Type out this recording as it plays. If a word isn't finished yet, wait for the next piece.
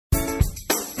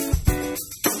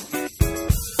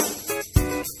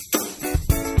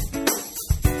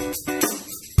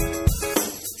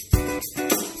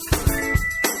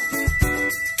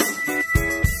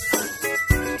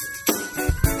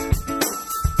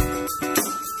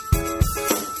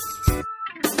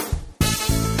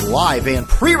live and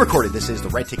pre-recorded. This is the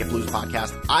Red Ticket Blues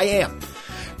podcast. I am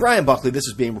Brian Buckley. This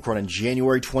is being recorded on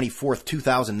January 24th,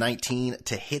 2019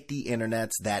 to hit the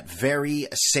internets that very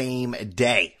same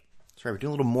day. That's right, we're doing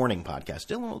a little morning podcast,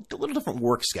 doing a little different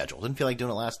work schedule. Didn't feel like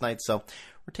doing it last night, so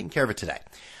we're taking care of it today.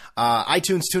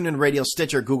 iTunes, TuneIn Radio,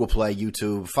 Stitcher, Google Play,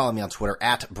 YouTube. Follow me on Twitter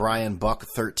at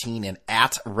BrianBuck13 and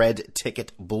at Red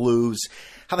Ticket Blues.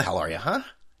 How the hell are you, huh?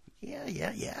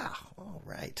 Yeah. All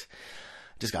right.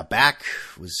 Just got back.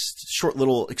 It was a short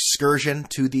little excursion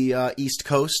to the East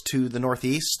Coast, to the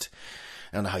Northeast.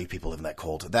 I don't know how you people live in that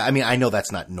cold. I know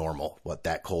that's not normal, what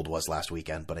that cold was last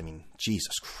weekend, but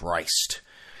Jesus Christ.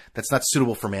 That's not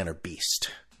suitable for man or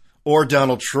beast. Or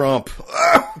Donald Trump.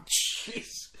 Oh,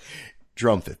 jeez.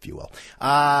 Trump, if you will.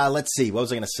 Let's see. What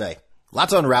was I going to say?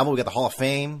 Lots to unravel. We got the Hall of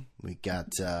Fame. We got,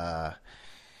 the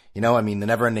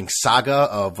never-ending saga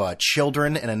of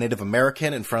children and a Native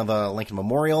American in front of the Lincoln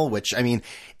Memorial, which,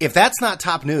 if that's not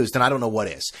top news, then I don't know what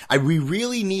is. We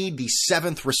really need the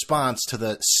seventh response to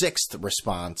the sixth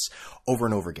response over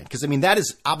and over again. Because, that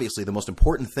is obviously the most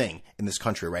important thing in this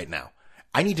country right now.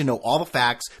 I need to know all the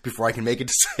facts before I can make a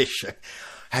decision.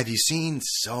 Have you seen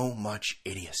so much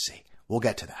idiocy? We'll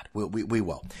get to that. We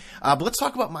will. But let's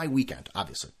talk about my weekend,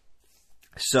 obviously.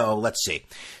 So let's see.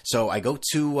 So I go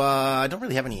to, I don't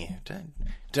really have any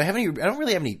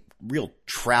real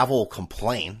travel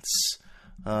complaints.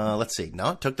 Let's see.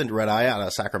 No, took the red eye out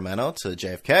of Sacramento to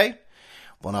JFK.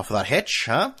 Went off without hitch,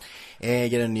 huh?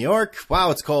 And get in New York. Wow,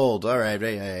 it's cold. All right.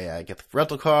 I get the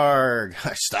rental car.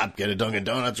 I stopped, get a Dunkin'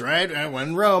 Donuts, right? I went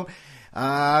in Rome.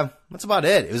 That's about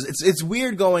it. It's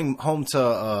weird going home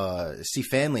to, see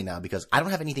family now because I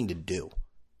don't have anything to do.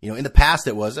 In the past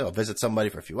it was, visit somebody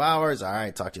for a few hours. All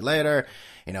right, talk to you later.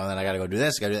 Then I gotta go do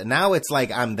this, gotta do that. Now it's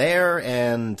like I'm there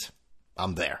and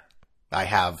I'm there. I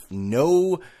have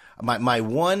my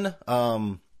one,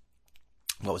 what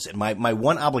was it? My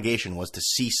one obligation was to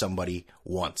see somebody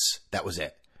once. That was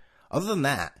it. Other than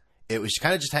that, it was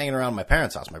kind of just hanging around my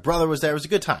parents' house. My brother was there. It was a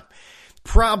good time.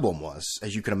 Problem was,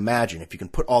 as you can imagine, if you can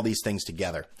put all these things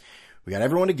together, we got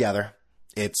everyone together.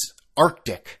 It's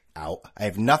Arctic out. I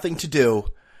have nothing to do.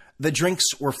 The drinks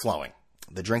were flowing.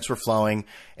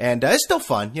 And it's still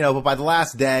fun, but by the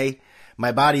last day,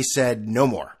 my body said no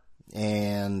more.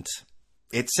 And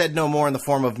it said no more in the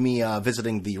form of me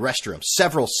visiting the restroom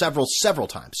several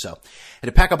times. So I had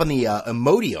to pack up on the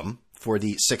Imodium for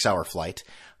the 6-hour flight.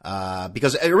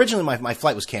 Because originally my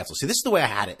flight was canceled. See, this is the way I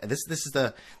had it.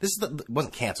 It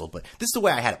wasn't canceled, but this is the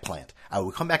way I had it planned. I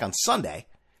would come back on Sunday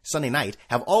night,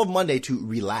 have all of Monday to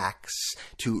relax,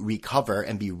 to recover,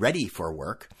 and be ready for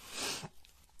work.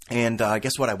 And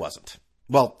guess what? I wasn't.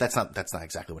 Well, that's not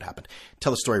exactly what happened.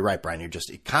 Tell the story right, Brian. You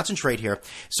just concentrate here.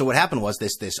 So what happened was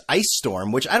this ice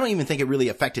storm, which I don't even think it really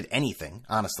affected anything,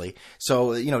 honestly. So,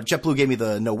 JetBlue gave me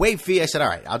the no wave fee. I said, all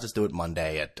right, I'll just do it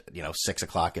Monday at, 6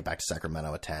 o'clock, get back to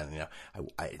Sacramento at 10,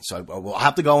 so we'll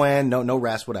have to go in, no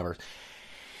rest, whatever.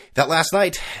 That last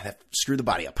night, that screwed the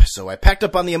body up. So I packed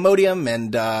up on the Imodium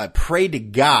and prayed to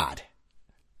God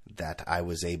that I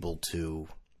was able to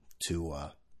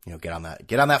get on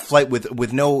that flight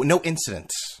with no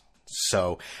incidents.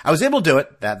 So I was able to do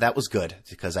it. That was good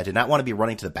because I did not want to be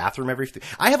running to the bathroom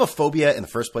I have a phobia in the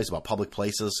first place about public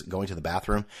places, going to the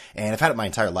bathroom, and I've had it my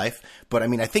entire life. But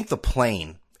I think the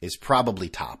plane is probably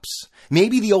tops.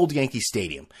 Maybe the old Yankee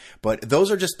Stadium. But those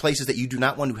are just places that you do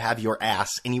not want to have your ass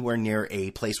anywhere near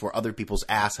a place where other people's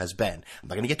ass has been. I'm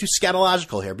not going to get too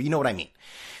scatological here, but you know what I mean.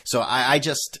 So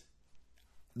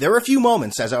there were a few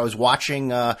moments as I was watching,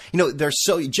 there's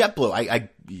JetBlue, I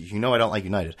don't like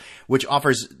United, which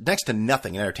offers next to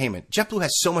nothing in entertainment. JetBlue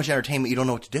has so much entertainment you don't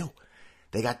know what to do.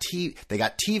 They got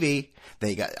TV,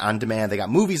 they got on demand, they got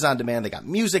movies on demand, they got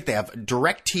music, they have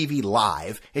direct TV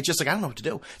live. It's just like, I don't know what to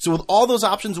do. So with all those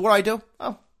options, what do?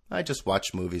 Oh, I just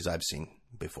watch movies I've seen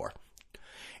before.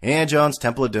 Indiana Jones,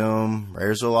 Temple of Doom,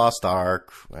 Raiders of the Lost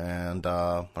Ark, and,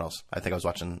 what else? I think I was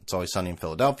watching It's Always Sunny in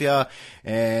Philadelphia,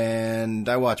 and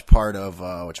I watched part of,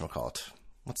 whatchamacallit?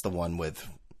 What's the one with,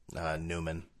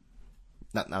 Newman?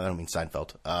 I don't mean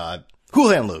Seinfeld. Cool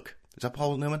Hand Luke. Is that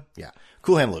Paul Newman? Yeah.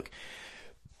 Cool Hand Luke.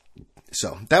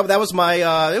 So that was my,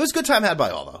 it was a good time had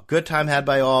by all though. Good time had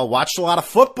by all. Watched a lot of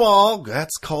football.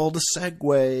 That's called a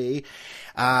segue.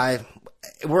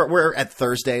 We're at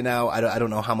Thursday now. I don't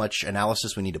know how much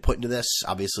analysis we need to put into this.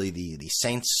 Obviously the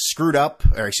Saints screwed up, the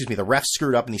refs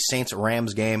screwed up in the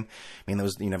Saints-Rams game.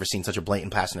 You've never seen such a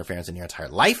blatant pass interference in your entire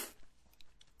life.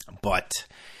 But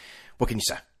what can you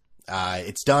say?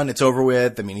 It's done. It's over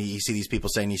with. I mean, you see these people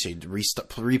saying you should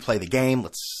replay the game.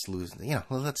 Let's lose.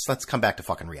 Let's come back to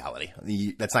fucking reality.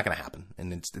 That's not going to happen,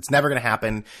 and it's never going to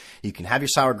happen. You can have your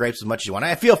sour grapes as much as you want.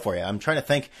 I feel for you. I'm trying to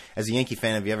think, as a Yankee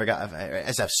fan, have you ever got,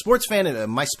 as a sports fan in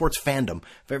my sports fandom,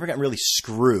 have I ever gotten really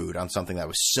screwed on something that I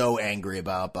was so angry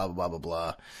about, blah blah blah blah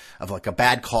blah, of like a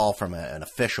bad call from an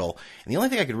official? And the only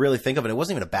thing I could really think of, and it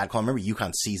wasn't even a bad call. I remember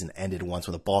UConn's season ended once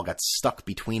when the ball got stuck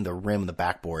between the rim and the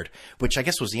backboard, which I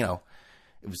guess was,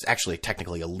 it was actually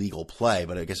technically a legal play,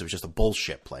 but I guess it was just a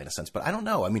bullshit play in a sense. But I don't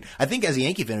know. I mean, I think as a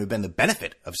Yankee fan, we've been the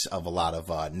benefit of a lot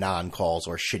of non-calls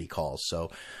or shitty calls. So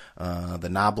the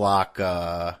Knobloch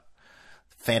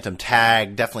phantom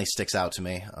tag definitely sticks out to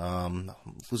me.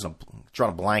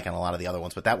 Drawing a blank on a lot of the other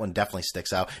ones, but that one definitely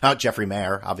sticks out. Jeffrey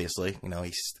Mayer, obviously.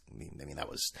 That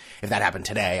was, if that happened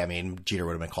today, I mean, Jeter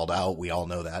would have been called out. We all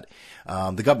know that.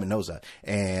 The government knows that.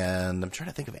 And I'm trying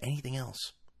to think of anything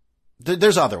else.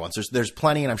 There's other ones. There's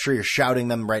plenty, and I'm sure you're shouting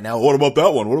them right now. What about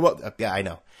that one? What about? Yeah, I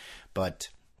know, but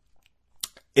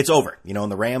it's over.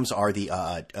 And the Rams are the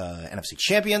NFC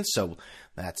champions, so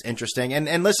that's interesting.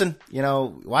 And listen,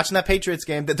 watching that Patriots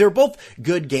game, they're both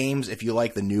good games if you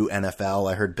like the new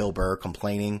NFL. I heard Bill Burr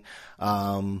complaining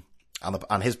on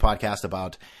his podcast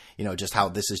about just how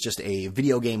this is just a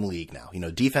video game league now.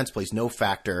 Defense plays no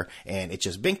factor, and it's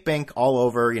just bink, bink all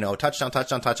over, touchdown,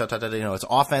 touchdown, touchdown, touchdown, it's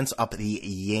offense up the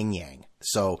yin yang.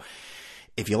 So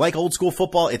if you like old school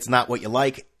football, it's not what you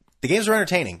like. The games are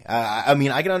entertaining. I mean,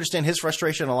 I can understand his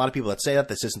frustration. A lot of people that say that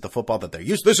this isn't the football that they're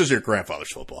used. This is your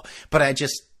grandfather's football. But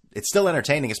it's still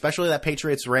entertaining, especially that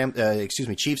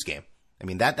Chiefs game. I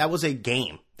mean, that was a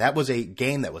game. That was a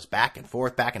game that was back and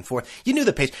forth, back and forth. You knew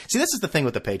the Patriots. See, this is the thing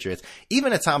with the Patriots.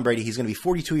 Even at Tom Brady, he's going to be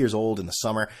 42 years old in the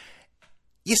summer.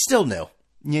 You still knew.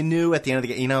 You knew at the end of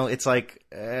the game, it's like,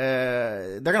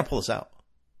 they're going to pull this out.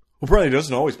 Well, Brady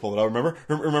doesn't always pull it out, remember?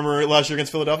 Remember last year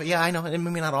against Philadelphia? Yeah, I know.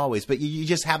 Maybe not always, but you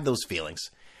just have those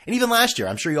feelings. And even last year,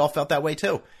 I'm sure you all felt that way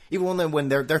too. Even when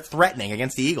they're threatening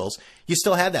against the Eagles, you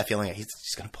still had that feeling. He's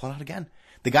going to pull it out again.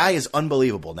 The guy is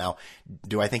unbelievable. Now,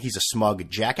 do I think he's a smug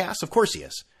jackass? Of course he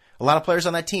is. A lot of players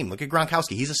on that team. Look at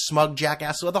Gronkowski. He's a smug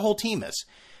jackass. So the whole team is.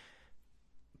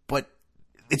 But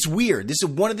it's weird. This is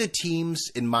one of the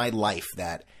teams in my life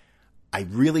that I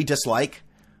really dislike,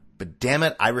 but damn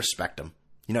it, I respect them.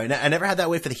 I never had that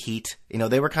way for the Heat.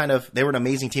 They were an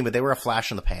amazing team, but they were a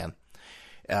flash in the pan.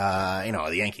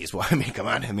 The Yankees. Well, I mean, come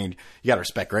on. I mean, you got to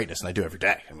respect greatness, and I do every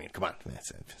day. I mean, come on.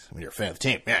 When you're a fan of the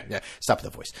team, yeah. Stop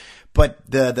with the voice. But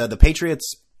the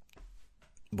Patriots,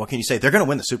 what can you say? They're going to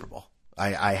win the Super Bowl.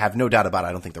 I have no doubt about it.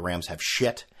 I don't think the Rams have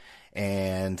shit,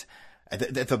 and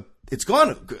it's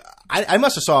gone. I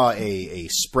must have saw a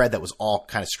spread that was all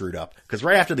kind of screwed up because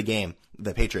right after the game,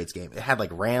 the Patriots game, it had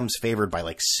like Rams favored by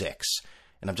like 6.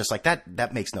 And I'm just like,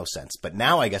 that makes no sense. But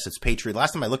now I guess it's Patriots.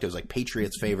 Last time I looked, it was like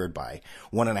Patriots favored by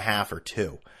 1.5 or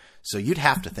 2. So you'd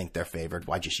have to think they're favored.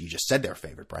 You just said they're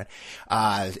favored, Brian.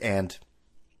 And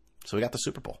so we got the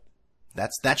Super Bowl.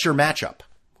 That's your matchup.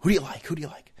 Who do you like?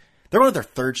 They're going to their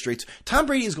 3rd straight. Tom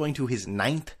Brady is going to his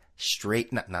 9th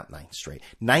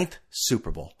Super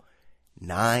Bowl.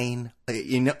 9.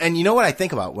 And you know what I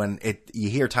think about when you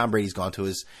hear Tom Brady's gone to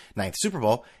his 9th Super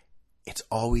Bowl? It's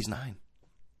always 9.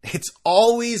 It's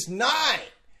always 9.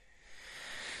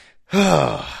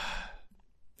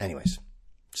 Anyways,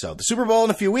 so the Super Bowl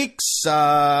in a few weeks.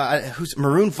 Who's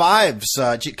Maroon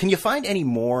 5's? Can you find any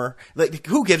more? Like,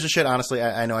 who gives a shit? Honestly,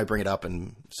 I know I bring it up,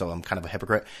 and so I'm kind of a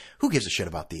hypocrite. Who gives a shit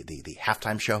about the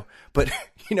halftime show? But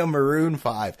Maroon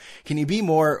 5. Can you be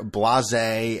more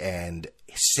blasé and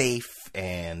safe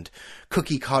and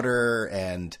cookie cutter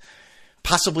and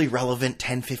possibly relevant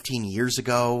 10, 15 years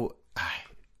ago?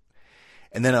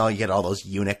 And then you get all those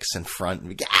eunuchs in front.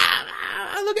 Look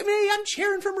at me. I'm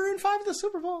cheering for Maroon 5 at the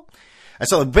Super Bowl. And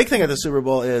so the big thing at the Super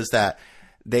Bowl is that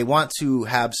they want to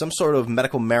have some sort of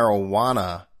medical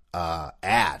marijuana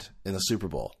ad in the Super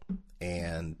Bowl.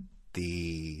 And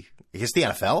I guess the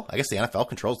NFL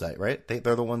controls that, right?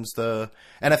 They're the ones, the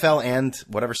NFL and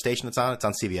whatever station it's on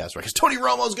CBS, right? Because Tony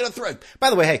Romo's going to throw. By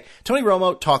the way, hey, Tony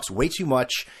Romo talks way too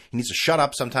much. He needs to shut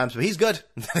up sometimes, but he's good.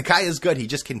 The guy is good. He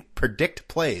just can predict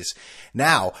plays.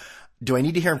 Now, do I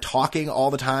need to hear him talking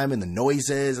all the time and the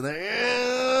noises and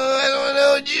I don't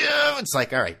know, Jim. It's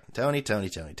like, all right, Tony,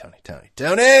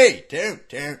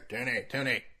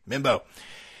 Mimbo.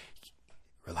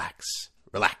 Relax.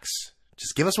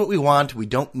 Just give us what we want. We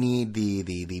don't need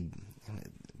the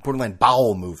borderline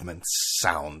bowel movement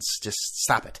sounds. Just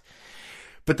stop it.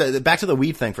 But back to the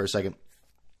weed thing for a second.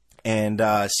 And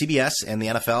CBS and the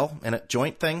NFL and a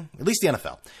joint thing, at least the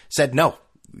NFL, said no.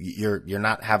 we're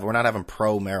not having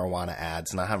pro marijuana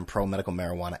ads, not having pro medical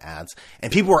marijuana ads,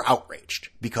 and people were outraged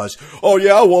because, oh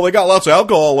yeah, well they got lots of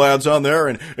alcohol ads on there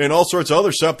and all sorts of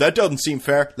other stuff. That doesn't seem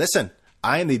fair. Listen,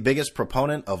 I am the biggest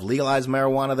proponent of legalized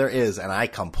marijuana there is, and I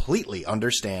completely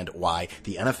understand why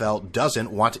the NFL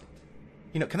doesn't want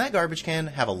to. Can that garbage can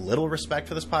have a little respect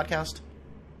for this podcast?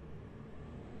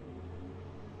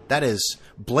 That is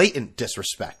blatant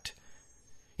disrespect.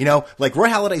 Like Roy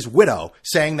Halladay's widow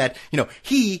saying that,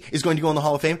 he is going to go in the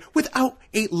Hall of Fame without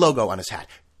a logo on his hat.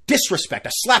 Disrespect,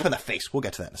 a slap in the face. We'll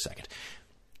get to that in a second.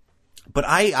 But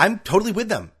I'm totally with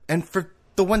them. And for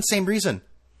the one same reason.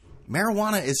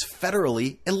 Marijuana is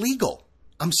federally illegal.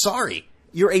 I'm sorry.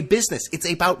 You're a business. It's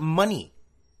about money.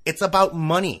 It's about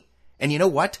money. And you know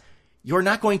what? You're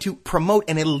not going to promote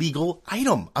an illegal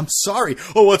item. I'm sorry.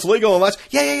 Oh, it's legal unless...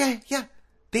 Yeah.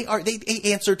 They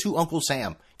answer to Uncle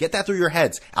Sam. Get that through your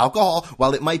heads. Alcohol,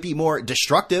 while it might be more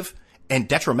destructive and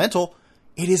detrimental,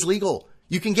 it is legal.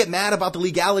 You can get mad about the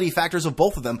legality factors of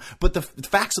both of them, but the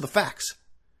facts are the facts.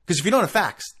 Because if you don't have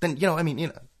facts, then,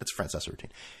 that's Francesca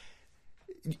routine.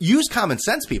 Use common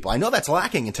sense, people. I know that's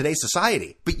lacking in today's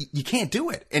society, but you can't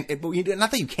do it. And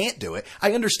not that you can't do it.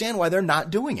 I understand why they're not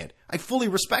doing it. I fully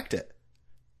respect it.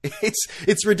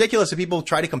 It's ridiculous that people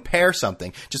try to compare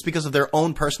something just because of their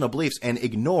own personal beliefs and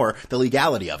ignore the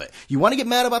legality of it. You want to get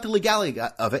mad about the legality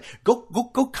of it? Go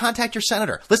contact your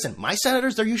senator. Listen, my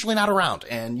senators, they're usually not around,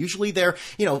 and usually they're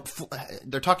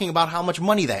talking about how much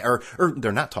money or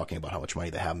they're not talking about how much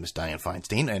money they have, Miss Dianne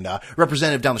Feinstein, and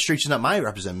representative down the street, she's not my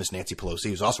representative, Miss Nancy Pelosi,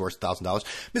 who's also worth $1,000.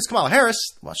 Miss Kamala Harris,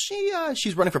 well,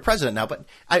 she's running for president now, but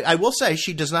I will say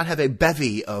she does not have a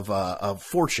bevy of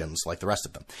fortunes like the rest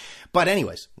of them. But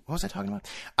anyways, what was I talking about?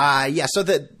 So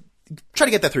try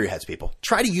to get that through your heads, people.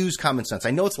 Try to use common sense.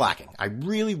 I know it's lacking. I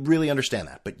really, really understand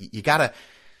that. But you gotta,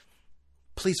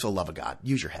 please, for the love of God,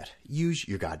 use your head. Use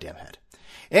your goddamn head.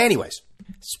 Anyways,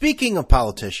 speaking of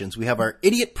politicians, we have our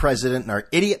idiot president and our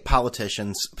idiot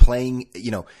politicians playing,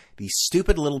 these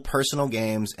stupid little personal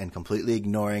games and completely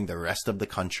ignoring the rest of the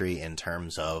country in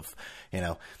terms of,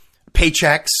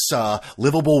 paychecks,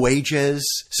 livable wages,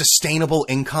 sustainable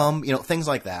income, things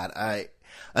like that.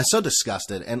 I'm so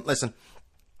disgusted. And listen,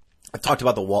 I've talked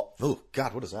about the wall. Oh,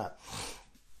 God, what is that?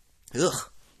 Ugh,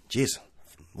 jeez.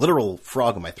 Literal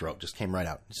frog in my throat just came right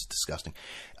out. It's disgusting.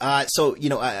 I've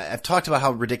talked about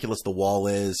how ridiculous the wall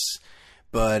is,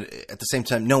 but at the same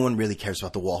time, no one really cares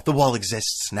about the wall. The wall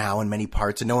exists now in many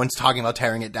parts, and no one's talking about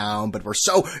tearing it down, but we're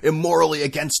so immorally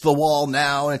against the wall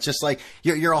now, and it's just like,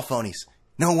 you're all phonies.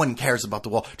 No one cares about the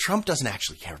wall. Trump doesn't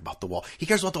actually care about the wall. He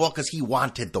cares about the wall because he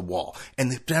wanted the wall.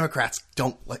 And the Democrats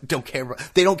don't care.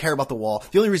 They don't care about the wall.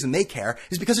 The only reason they care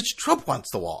is because Trump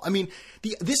wants the wall. I mean,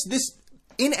 this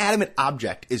inanimate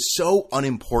object is so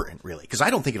unimportant, really, because I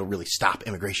don't think it'll really stop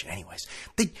immigration anyways.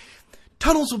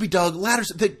 Tunnels will be dug, ladders,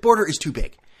 the border is too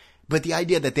big. But the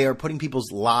idea that they are putting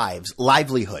people's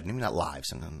livelihood, maybe not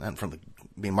lives, and not from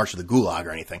being marched to the gulag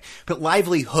or anything, but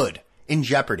livelihood in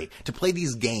jeopardy to play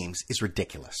these games is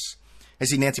ridiculous. I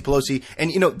see Nancy Pelosi,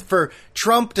 and for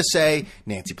Trump to say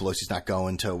Nancy Pelosi's not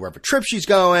going to wherever trip she's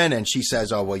going, and she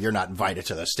says, oh, well, you're not invited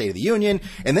to the State of the Union,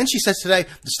 and then she says today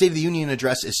the State of the Union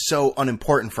address is so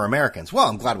unimportant for Americans. Well,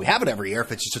 I'm glad we have it every year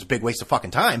if it's just a big waste of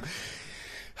fucking time.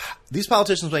 These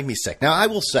politicians make me sick. Now, I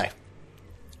will say,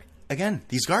 again,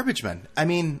 these garbage men, I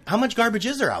mean, how much garbage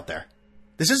is there out there?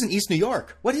 This isn't East New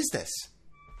York. What is this?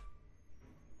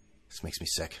 This makes me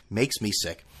sick. Makes me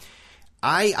sick.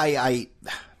 I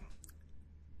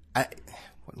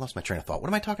lost my train of thought. What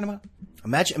am I talking about?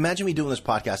 Imagine me doing this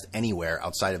podcast anywhere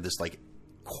outside of this,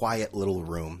 quiet little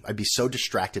room. I'd be so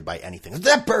distracted by anything.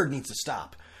 That bird needs to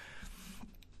stop.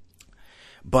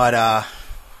 But, I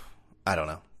don't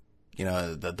know.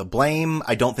 The blame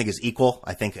I don't think is equal.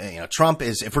 I think, Trump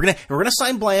is, if we're going to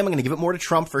assign blame, I'm going to give it more to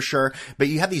Trump for sure. But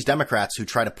you have these Democrats who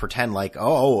try to pretend like,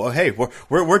 hey,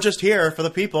 we're just here for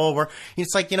the people.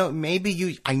 It's like,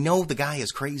 maybe I know the guy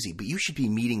is crazy, but you should be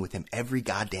meeting with him every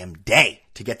goddamn day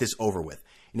to get this over with.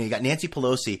 You got Nancy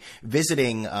Pelosi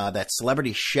visiting, that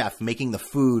celebrity chef making the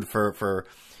food for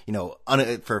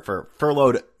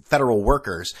furloughed federal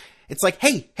workers. It's like,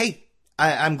 hey,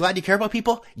 I'm glad you care about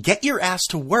people. Get your ass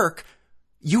to work.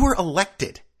 You were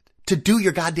elected to do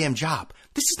your goddamn job.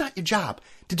 This is not your job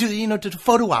to do, to do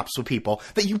photo ops with people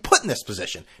that you put in this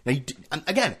position. Now,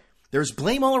 again, there's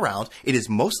blame all around. It is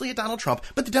mostly at Donald Trump,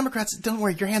 but the Democrats, don't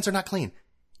worry, your hands are not clean.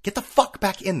 Get the fuck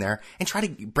back in there and try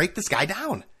to break this guy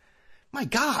down. My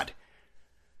God.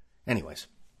 Anyways,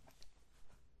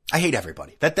 I hate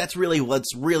everybody. That's really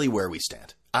where we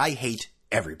stand. I hate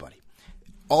everybody.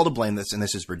 all to blame this, and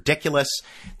this is ridiculous.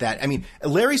 That, I mean,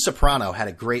 Larry Soprano had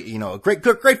a great,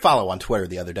 great follow on Twitter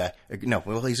the other day. No,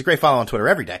 well, he's a great follow on Twitter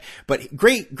every day, but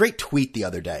great tweet the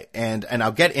other day. And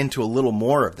I'll get into a little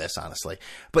more of this, honestly.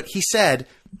 But he said,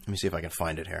 let me see if I can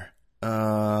find it here.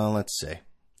 Let's see.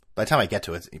 By the time I get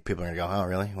to it, people are going to go, oh,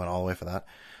 really? You went all the way for that?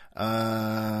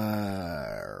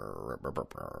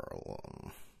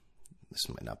 This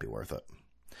might not be worth it.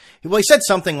 Well, he said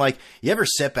something like, you ever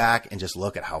sit back and just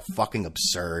look at how fucking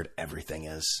absurd everything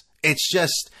is? It's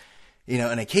just,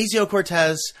 and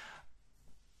Ocasio-Cortez,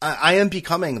 I am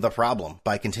becoming the problem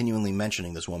by continually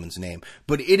mentioning this woman's name,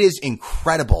 but it is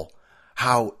incredible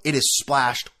how it is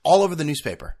splashed all over the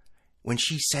newspaper when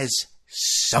she says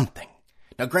something.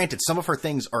 Now, granted, some of her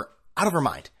things are out of her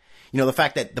mind. The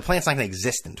fact that the planet's not going to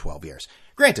exist in 12 years.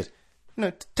 Granted,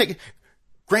 take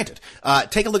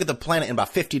a look at the planet in about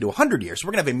 50 to 100 years.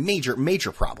 We're going to have a major,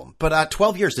 major problem. But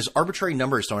 12 years, this arbitrary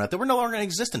number is thrown out that we're no longer going to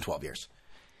exist in 12 years.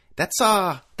 That's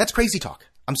crazy talk.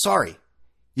 I'm sorry.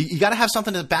 You got to have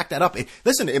something to back that up.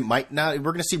 Listen, it might not.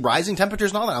 We're going to see rising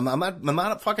temperatures and all that. I'm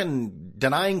not fucking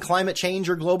denying climate change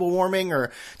or global warming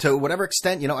or to whatever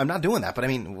extent. I'm not doing that. But I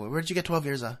mean, where did you get 12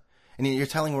 years? And you're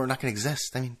telling me we're not going to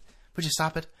exist. I mean, would you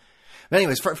stop it? But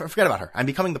anyways, forget about her. I'm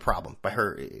becoming the problem by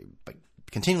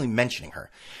continually mentioning her.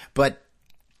 But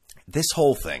this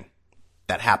whole thing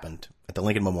that happened at the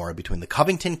Lincoln Memorial between the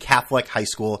Covington Catholic High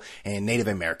School and Native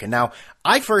American. Now,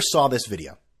 I first saw this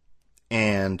video,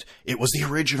 and it was the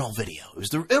original video. It was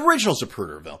the original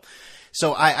Zapruderville.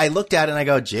 So I looked at it and I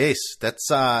go, jeez, that's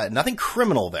nothing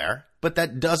criminal there, but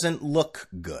that doesn't look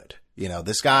good.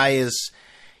 This guy is...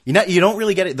 you don't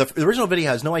really get it. The original video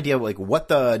has no idea what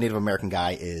the Native American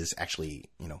guy is actually,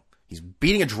 he's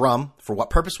beating a drum. For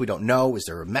what purpose, we don't know. Is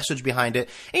there a message behind it?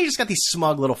 And you just got these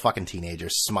smug little fucking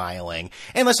teenagers smiling.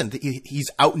 And listen, he's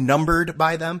outnumbered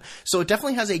by them. So it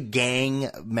definitely has a gang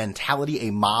mentality,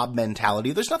 a mob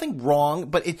mentality. There's nothing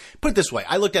wrong, but put it this way.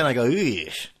 I looked at it and I go,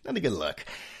 eesh, not a good look.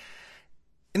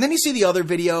 And then you see the other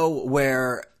video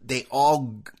where they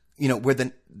all, where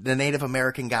the Native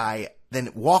American guy then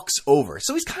walks over.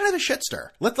 So he's kind of a shit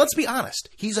stirrer. Let's be honest.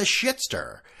 He's a shit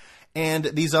stirrer. And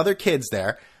these other kids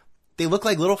there, they look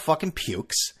like little fucking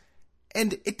pukes.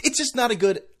 And it's just not a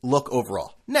good look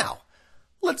overall. Now,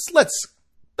 let's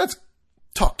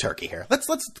talk turkey here. Let's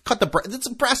cut it's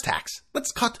brass tacks.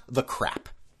 Let's cut the crap.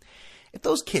 If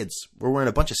those kids were wearing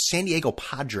a bunch of San Diego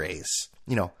Padres,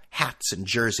 hats and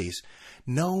jerseys,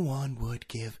 no one would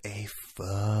give a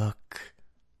fuck.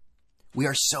 We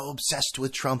are so obsessed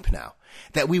with Trump now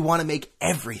that we want to make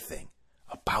everything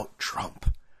about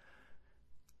Trump.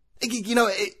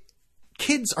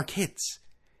 Kids are kids.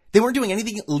 They weren't doing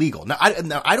anything illegal. Now, I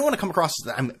don't want to come across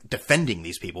as I'm defending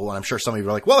these people, and I'm sure some of you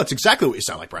are like, well, it's exactly what you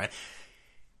sound like, Brian.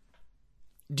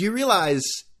 Do you realize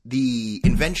the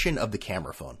invention of the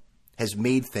camera phone has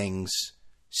made things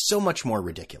so much more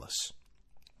ridiculous?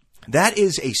 That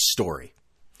is a story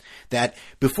that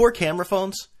before camera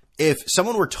phones, if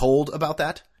someone were told about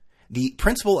that, the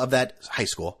principal of that high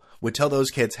school would tell those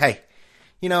kids, hey,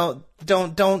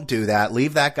 don't do that.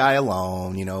 Leave that guy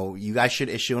alone. You guys should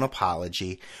issue an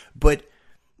apology. But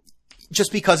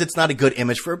just because it's not a good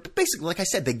image for, basically, like I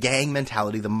said, the gang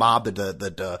mentality, the mob,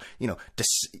 them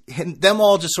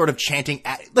all just sort of chanting.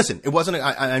 Listen, it wasn't,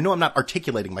 I know I'm not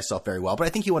articulating myself very well, but I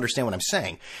think you understand what I'm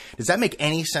saying. Does that make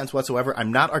any sense whatsoever?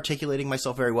 I'm not articulating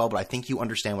myself very well, but I think you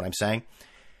understand what I'm saying.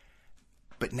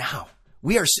 But now,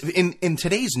 we are in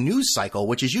today's news cycle,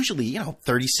 which is usually,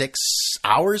 36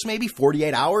 hours, maybe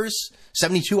 48 hours,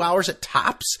 72 hours at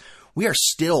tops. We are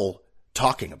still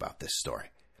talking about this story.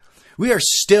 We are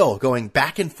still going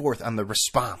back and forth on the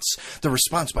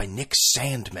response by Nick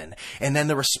Sandman, and then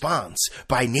the response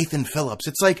by Nathan Phillips.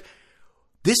 It's like,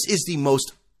 this is the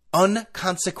most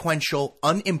unconsequential,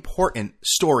 unimportant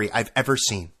story I've ever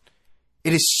seen.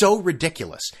 It is so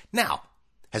ridiculous. Now,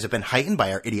 has it been heightened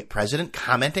by our idiot president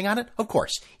commenting on it? Of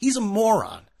course. He's a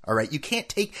moron. All right. You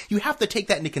have to take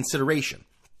that into consideration.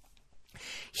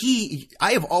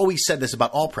 I have always said this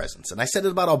about all presidents, and I said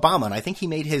it about Obama, and I think he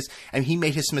made his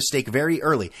mistake very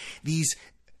early.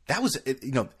 That was, at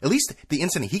least the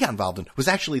incident he got involved in was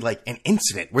actually like an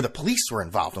incident where the police were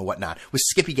involved and whatnot, with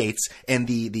Skippy Gates and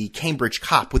the Cambridge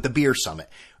cop with the beer summit.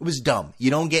 It was dumb.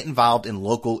 You don't get involved in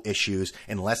local issues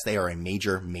unless they are a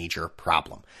major, major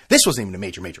problem. This wasn't even a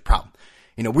major, major problem.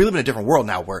 We live in a different world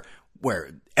now where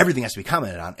everything has to be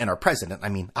commented on, and our president,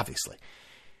 obviously.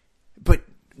 But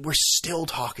we're still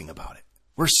talking about it.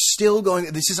 We're still going,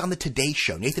 this is on the Today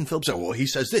Show. Nathan Phillips said, well, he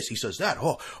says this, he says that.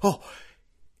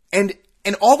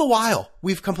 And all the while,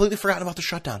 we've completely forgotten about the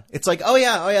shutdown. It's like, oh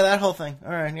yeah, that whole thing.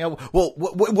 All right. Yeah. Well,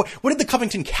 what did the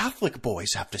Covington Catholic boys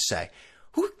have to say?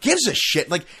 Who gives a shit?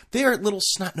 Like, they're little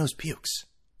snot-nosed pukes.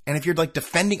 And if you're like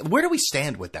defending, where do we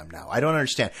stand with them now? I don't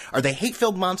understand. Are they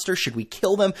hate-filled monsters? Should we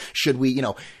kill them? Should we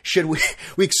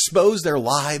we expose their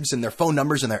lives and their phone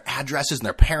numbers and their addresses and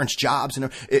their parents' jobs?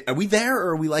 And are we there, or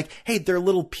are we like, hey, they're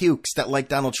little pukes that like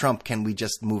Donald Trump? Can we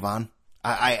just move on?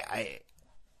 And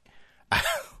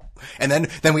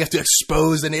then we have to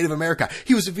expose the Native American.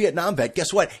 He was a Vietnam vet.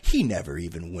 Guess what? He never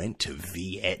even went to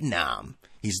Vietnam.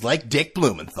 He's like Dick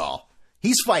Blumenthal.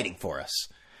 He's fighting for us.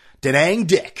 Da-dang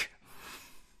Dick.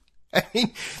 I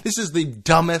mean, this is the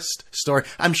dumbest story.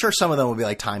 I'm sure some of them will be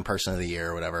like Time Person of the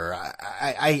Year or whatever.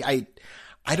 I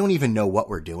don't even know what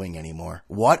we're doing anymore.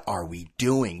 What are we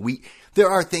doing? There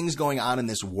are things going on in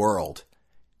this world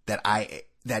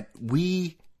that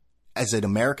we as an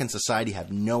American society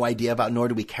have no idea about, nor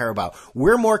do we care about.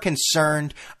 We're more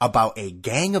concerned about a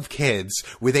gang of kids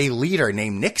with a leader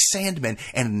named Nick Sandman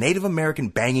and a Native American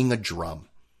banging a drum.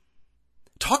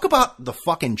 Talk about the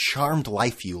fucking charmed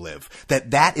life you live.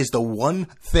 That is the one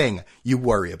thing you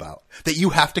worry about. That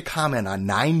you have to comment on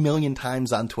 9 million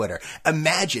times on Twitter.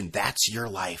 Imagine that's your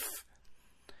life.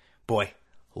 Boy,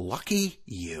 lucky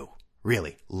you.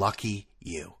 Really, lucky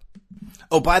you.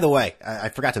 Oh, by the way, I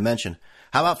forgot to mention,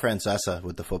 how about Francesa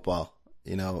with the football?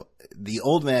 You know, the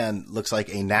old man looks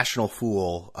like a national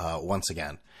fool once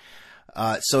again.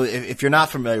 So if you're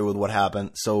not familiar with what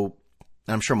happened, so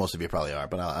I'm sure most of you probably are,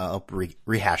 but I'll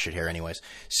rehash it here anyways.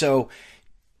 So,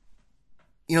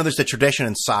 you know, there's the tradition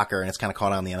in soccer, and it's kind of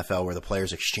caught on in the NFL, where the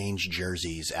players exchange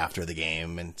jerseys after the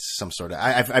game, and some sort of,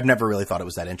 I've never really thought it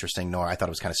was that interesting, nor I thought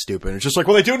it was kind of stupid. It's just like,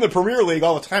 well, they do it in the Premier League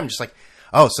all the time. Just like,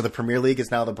 oh, so the Premier League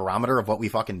is now the barometer of what we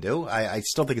fucking do? I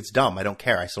still think it's dumb. I don't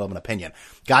care. I still have an opinion.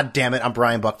 God damn it. I'm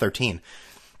Brian Buck 13.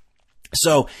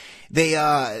 So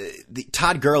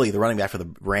Todd Gurley, the running back for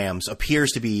the Rams,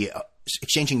 appears to be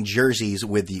exchanging jerseys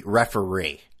with the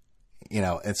referee, you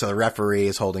know, and so the referee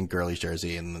is holding Gurley's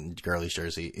jersey, and Gurley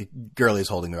is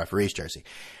holding the referee's jersey.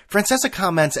 Francesa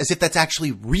comments as if that's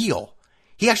actually real.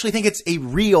 He actually thinks it's a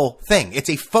real thing. It's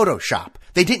a Photoshop.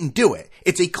 They didn't do it.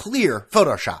 It's a clear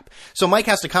Photoshop. So Mike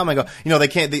has to comment and go, you know, they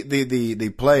can't,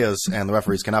 the players and the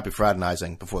referees cannot be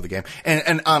fraternizing before the game.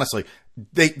 And honestly,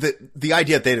 the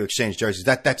idea that they do exchange jerseys,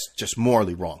 that's just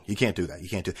morally wrong. You can't do that. You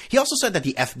can't do. He also said that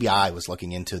the FBI was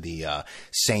looking into the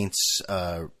Saints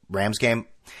Rams game.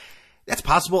 That's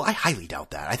possible. I highly doubt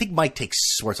that. I think Mike takes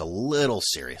sports a little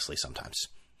seriously sometimes.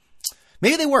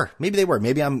 Maybe they were.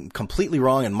 Maybe I'm completely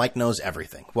wrong and Mike knows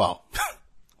everything. Well,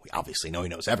 we obviously know he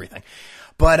knows everything.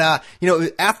 But, you know,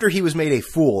 after he was made a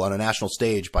fool on a national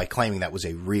stage by claiming that was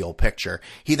a real picture,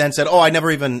 he then said, oh, I never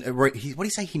even, what did he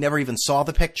say? He never even saw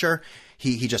the picture.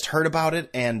 He just heard about it.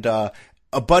 And, a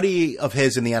buddy of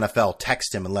his in the NFL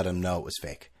texted him and let him know it was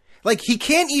fake. Like, he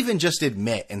can't even just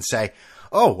admit and say,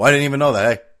 oh, I didn't even know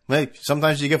that. Hey,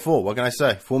 sometimes you get fooled. What can I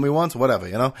say? Fool me once, whatever,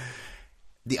 you know?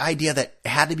 The idea that it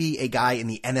had to be a guy in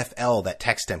the NFL that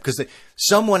texted him, because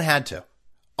someone had to.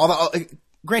 Although,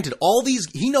 granted,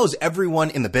 he knows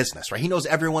everyone in the business, right? He knows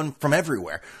everyone from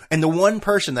everywhere. And the one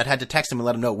person that had to text him and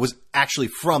let him know was actually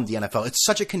from the NFL. It's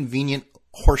such a convenient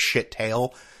horseshit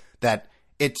tale that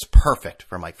it's perfect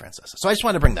for Mike Francesa. So I just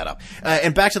wanted to bring that up.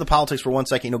 And back to the politics for 1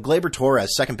 second. You know, Gleyber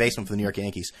Torres, second baseman for the New York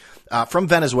Yankees, from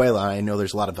Venezuela. I know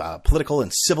there's a lot of political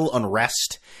and civil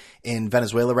unrest in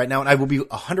Venezuela right now. And I will be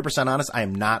 100% honest, I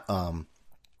am not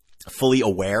fully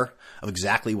aware of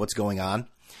exactly what's going on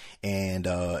and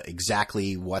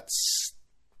exactly what's,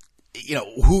 you know,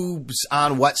 who's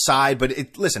on what side.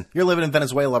 But listen, you're living in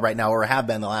Venezuela right now, or have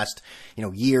been the last, you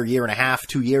know, year and a half,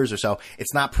 2 years or so.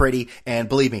 It's not pretty. And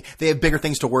believe me, they have bigger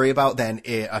things to worry about than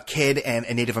a kid and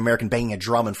a Native American banging a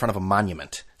drum in front of a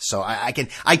monument. So I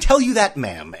tell you that,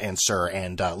 ma'am and sir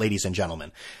and ladies and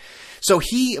gentlemen. So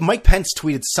Mike Pence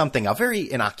tweeted something, a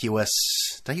very innocuous,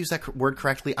 did I use that word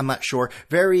correctly? I'm not sure.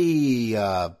 Very,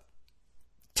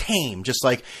 tame, just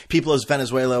like people as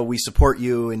Venezuela, we support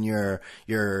you in your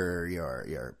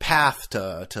path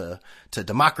to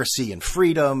democracy and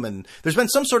freedom. And there's been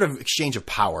some sort of exchange of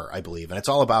power, I believe. And it's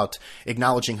all about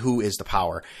acknowledging who is the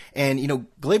power. And, you know,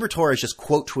 Gleyber Torres just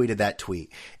quote tweeted that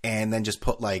tweet and then just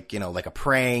put like, you know, like a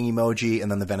praying emoji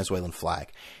and then the Venezuelan flag.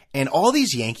 And all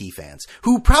these Yankee fans,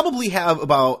 who probably have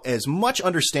about as much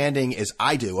understanding as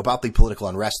I do about the political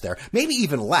unrest there, maybe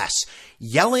even less,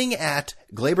 yelling at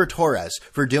Gleyber Torres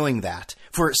for doing that,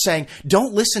 for saying,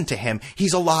 don't listen to him,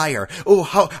 he's a liar.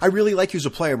 Oh, I really like you as a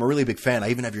player, I'm a really big fan, I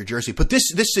even have your jersey, but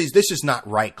this is not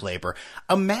right, Gleyber.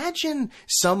 Imagine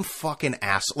some fucking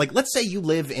ass, like, let's say you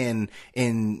live in,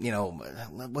 you know,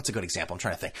 what's a good example? I'm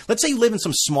trying to think. Let's say you live in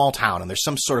some small town and there's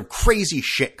some sort of crazy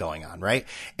shit going on, right?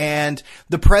 And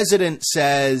the president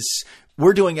says,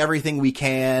 we're doing everything we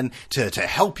can to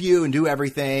help you and do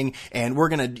everything, and we're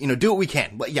gonna, do what we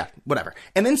can. But yeah, whatever.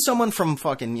 And then someone from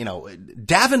fucking,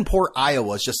 Davenport,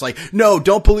 Iowa is just like, no,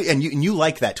 don't believe, and you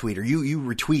like that tweet, or you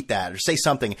retweet that, or say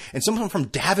something, and someone from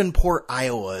Davenport,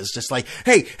 Iowa is just like,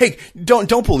 hey,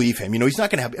 don't believe him, he's not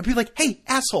gonna have, I'd be like, hey,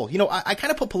 asshole, I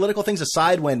kind of put political things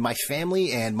aside when my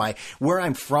family and where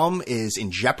I'm from is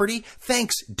in jeopardy.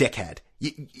 Thanks, dickhead.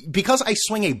 Because I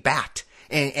swing a bat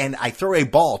and I throw a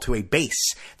ball to a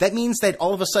base, that means that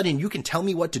all of a sudden you can tell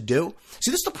me what to do.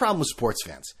 See, this is the problem with sports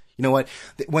fans. You know what?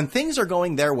 When things are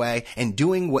going their way and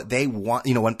doing what they want,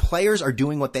 when players are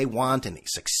doing what they want and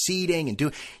succeeding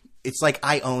and it's like,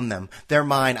 I own them. They're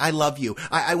mine. I love you.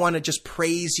 I want to just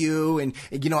praise you. And,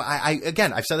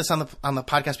 again, I've said this on the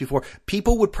podcast before.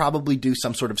 People would probably do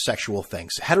some sort of sexual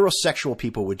things. Heterosexual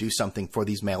people would do something for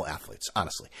these male athletes,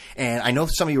 honestly. And I know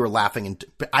some of you are laughing,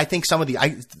 but I think some of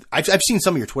I've seen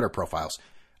some of your Twitter profiles.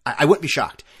 I wouldn't be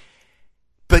shocked.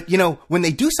 But, when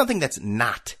they do something that's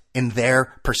not in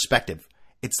their perspective,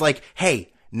 it's like,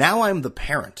 hey, now I'm the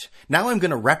parent. Now I'm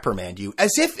going to reprimand you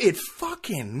as if it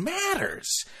fucking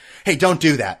matters. Hey, don't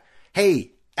do that.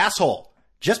 Hey, asshole,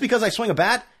 just because I swing a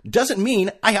bat doesn't mean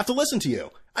I have to listen to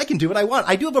you. I can do what I want.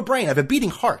 I do have a brain. I have a beating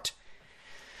heart.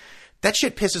 That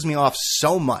shit pisses me off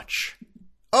so much.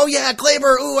 Oh yeah,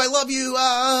 Glaber. Ooh, I love you.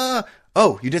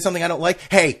 Oh, you did something I don't like?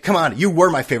 Hey, come on. You were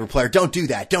my favorite player. Don't do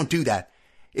that. Don't do that.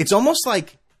 It's almost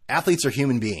like athletes are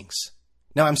human beings.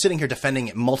 Now I'm sitting here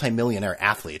defending multimillionaire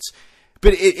athletes.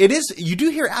 But it is, you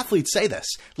do hear athletes say this.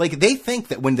 Like, they think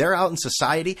that when they're out in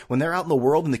society, when they're out in the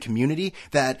world, in the community,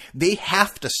 that they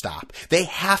have to stop. They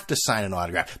have to sign an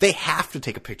autograph. They have to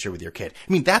take a picture with your kid.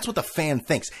 I mean, that's what the fan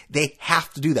thinks. They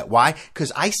have to do that. Why?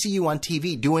 Because I see you on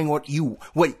TV doing what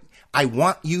I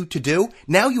want you to do.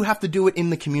 Now you have to do it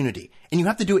in the community. And you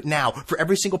have to do it now for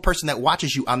every single person that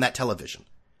watches you on that television.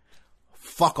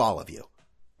 Fuck all of you.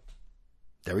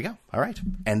 There we go. All right.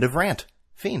 End of rant.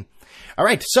 Fiend. All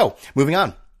right, so moving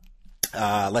on.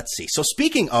 Let's see. So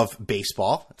speaking of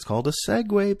baseball, it's called a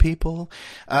segue, people.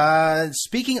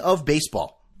 Speaking of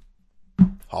baseball,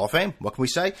 Hall of Fame. What can we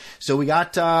say? So we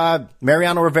got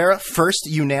Mariano Rivera, first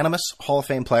unanimous Hall of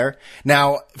Fame player.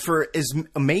 Now, for as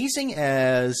amazing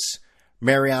as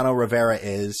Mariano Rivera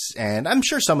is, and I'm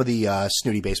sure some of the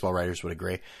snooty baseball writers would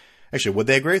agree. Actually, would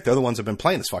they agree? They're the ones who've been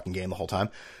playing this fucking game the whole time.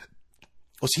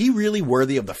 Was he really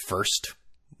worthy of the first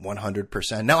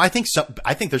 100%? No, I think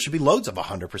there should be loads of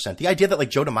 100%. The idea that like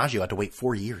Joe DiMaggio had to wait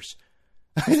 4 years.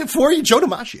 4 years, Joe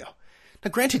DiMaggio.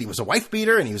 Now, granted, he was a wife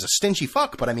beater and he was a stingy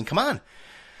fuck, but I mean, come on.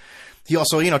 He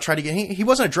also, tried to get, he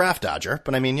wasn't a draft dodger,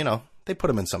 but I mean, they put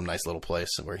him in some nice little place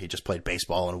where he just played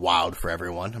baseball and wowed for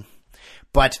everyone.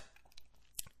 But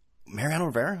Mariano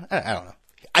Rivera, I don't know.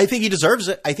 I think he deserves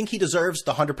it. I think he deserves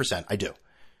the 100%. I do.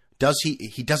 Does he?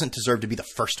 He doesn't deserve to be the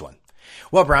first one.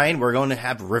 Well, Brian, we're going to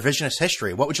have revisionist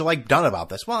history. What would you like done about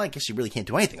this? Well, I guess you really can't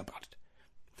do anything about it.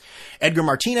 Edgar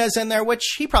Martinez in there, which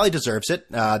he probably deserves it.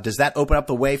 Does that open up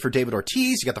the way for David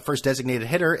Ortiz? You got the first designated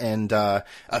hitter and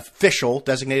official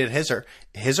designated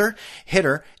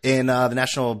hitter in the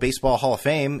National Baseball Hall of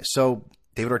Fame. So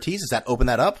David Ortiz, does that open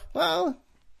that up? Well,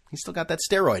 he's still got that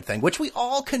steroid thing, which we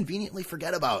all conveniently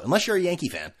forget about, unless you're a Yankee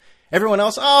fan. Everyone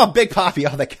else, oh, Big Papi,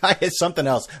 oh, that guy is something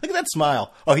else. Look at that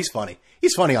smile. Oh, he's funny.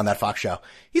 He's funny on that Fox show.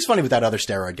 He's funny with that other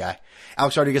steroid guy.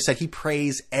 Alex Rodriguez said he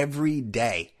prays every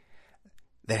day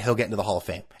that he'll get into the Hall of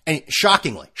Fame. And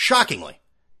shockingly,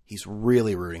 he's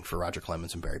really rooting for Roger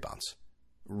Clemens and Barry Bonds.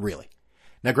 Really.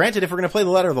 Now, granted, if we're going to play the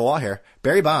letter of the law here,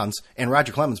 Barry Bonds and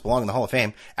Roger Clemens belong in the Hall of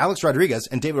Fame. Alex Rodriguez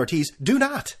and David Ortiz do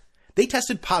not. They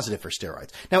tested positive for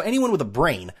steroids. Now, anyone with a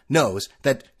brain knows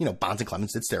that, Bonds and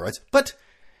Clemens did steroids, but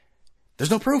there's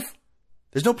no proof.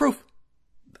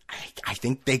 I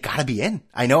think they gotta be in.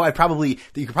 I know you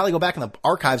could probably go back in the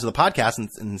archives of the podcast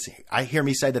and I hear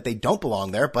me say that they don't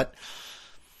belong there, but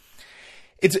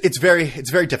it's very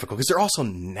difficult because they're also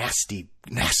nasty,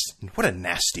 what a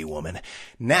nasty woman.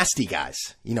 Nasty guys,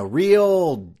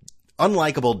 real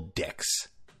unlikable dicks.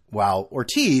 While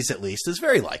Ortiz, at least, is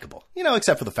very likable,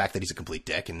 except for the fact that he's a complete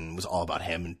dick and was all about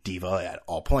him and diva at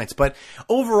all points. But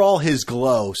overall, his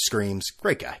glow screams,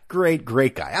 great guy, great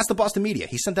guy. Ask the Boston media.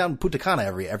 He sent down Punta Cana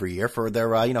every year for their,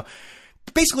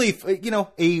 basically,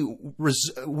 a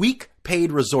week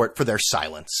paid resort for their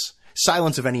silence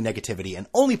of any negativity and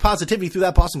only positivity through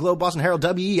that Boston Globe, Boston Herald,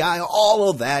 WEI, all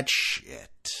of that shit.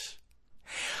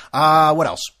 What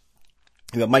else?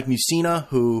 We got Mike Mussina,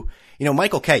 who,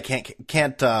 Michael Kay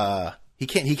can't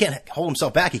hold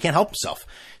himself back. He can't help himself.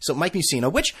 So Mike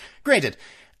Mussina, which, granted,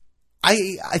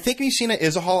 I think Mussina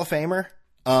is a Hall of Famer,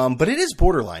 but it is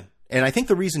borderline. And I think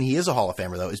the reason he is a Hall of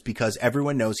Famer, though, is because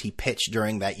everyone knows he pitched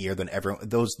during that year,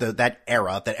 that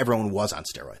era that everyone was on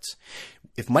steroids.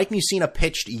 If Mike Mussina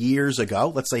pitched years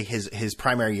ago, let's say his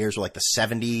primary years were like the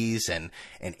 70s and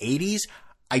 80s,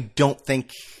 I don't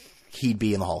think he'd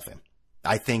be in the Hall of Fame.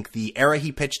 I think the era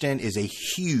he pitched in is a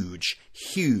huge,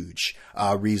 huge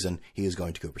reason he is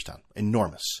going to Cooperstown.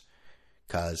 Enormous.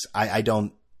 Because I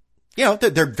don't,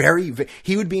 they're very,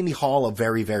 he would be in the Hall of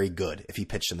very, very good if he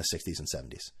pitched in the 60s and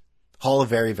 70s. Hall of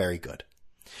very, very good.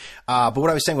 But what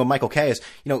I was saying with Michael Kay is,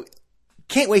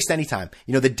 can't waste any time.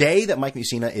 The day that Mike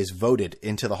Mussina is voted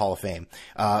into the Hall of Fame,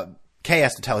 Kay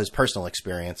has to tell his personal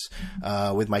experience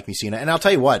with Mike Mussina. And I'll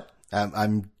tell you what,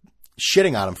 I'm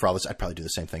shitting on him for all this. I'd probably do the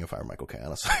same thing if I were Michael Kay,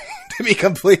 honestly. to be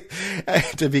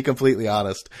completely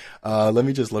honest. Let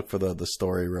me just look for the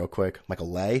story real quick.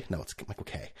 Michael Lay? No, it's Michael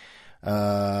Kay.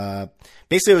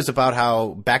 Basically it was about how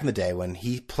back in the day when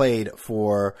he played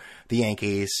for the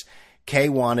Yankees, Kay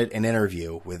wanted an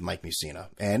interview with Mike Mussina.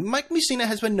 And Mike Mussina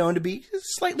has been known to be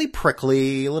slightly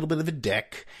prickly, a little bit of a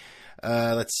dick.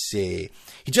 Let's see.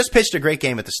 He just pitched a great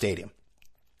game at the stadium,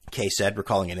 Kay said,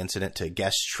 recalling an incident to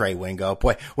guest Trey Wingo.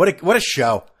 Boy, what a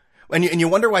show. And you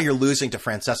wonder why you're losing to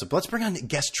Francesa. But let's bring on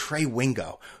guest Trey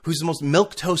Wingo, who's the most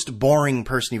milquetoast boring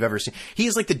person you've ever seen. He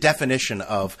is like the definition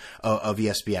of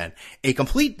ESPN. A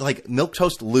complete like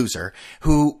milquetoast loser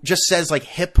who just says like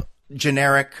hip,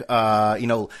 generic,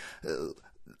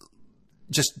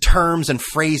 just terms and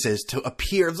phrases to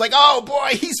appear. It's like, oh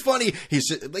boy, he's funny.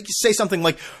 He's like, you say something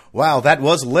like, wow, that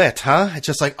was lit, huh? It's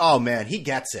just like, oh man, he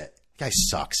gets it. Guy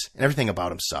sucks, and everything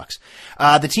about him sucks.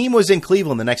 The team was in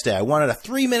Cleveland the next day. I wanted a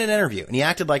 3-minute interview, and he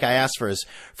acted like I asked for his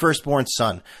firstborn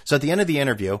son. So at the end of the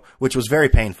interview, which was very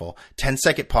painful,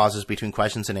 10-second pauses between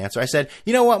questions and answer, I said,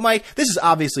 you know what, Mike? This is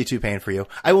obviously too painful for you.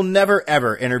 I will never,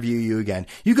 ever interview you again.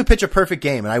 You could pitch a perfect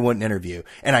game, and I wouldn't interview.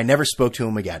 And I never spoke to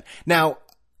him again. Now,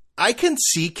 I can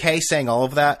see Kay saying all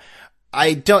of that.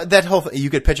 You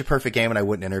could pitch a perfect game, and I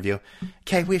wouldn't interview.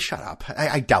 Kay, will you shut up?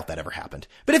 I doubt that ever happened.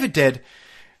 But if it did,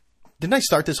 didn't I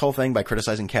start this whole thing by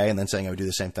criticizing Kay and then saying I would do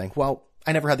the same thing? Well,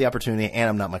 I never had the opportunity, and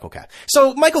I'm not Michael Kay.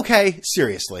 So, Michael Kay,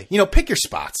 seriously, pick your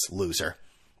spots, loser.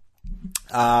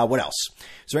 What else?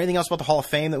 Is there anything else about the Hall of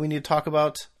Fame that we need to talk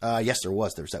about? Yes, there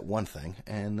was. There was that one thing.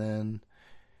 And then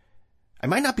I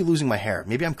might not be losing my hair.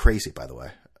 Maybe I'm crazy, by the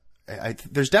way.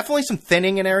 There's definitely some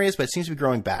thinning in areas, but it seems to be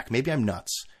growing back. Maybe I'm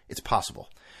nuts. It's possible.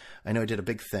 I know I did a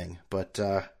big thing, but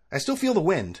I still feel the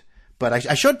wind. But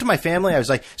I showed it to my family. I was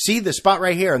like, see the spot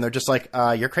right here. And they're just like,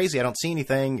 you're crazy. I don't see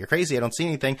anything. You're crazy. I don't see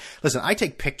anything. Listen, I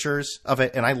take pictures of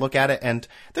it and I look at it, and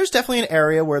there's definitely an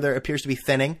area where there appears to be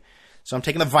thinning. So I'm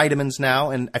taking the vitamins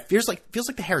now, and it feels like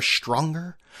the hair is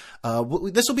stronger.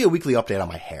 This will be a weekly update on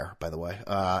my hair, by the way.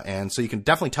 And so you can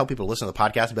definitely tell people to listen to the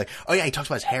podcast and be like, oh yeah, he talks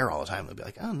about his hair all the time. They'll be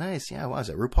like, oh nice. Yeah. What is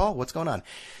it? RuPaul? What's going on?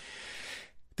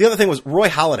 The other thing was Roy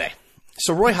Halladay.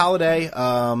 So Roy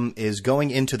Halladay, is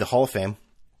going into the Hall of Fame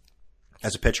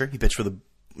as a pitcher. He pitched for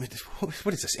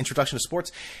what is this? Introduction to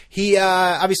Sports. He,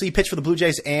 obviously he pitched for the Blue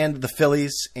Jays and the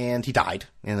Phillies, and he died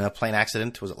in a plane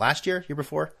accident. Was it last year? Year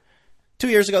before? 2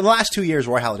 years ago. In the last 2 years,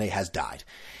 Roy Halladay has died.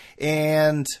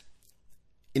 And,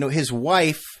 his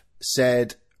wife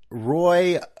said,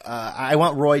 Roy, I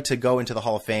want Roy to go into the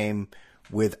Hall of Fame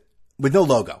with no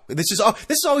logo. This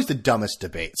is always the dumbest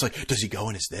debate. It's like, does he go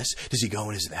in as this? Does he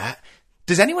go in as that?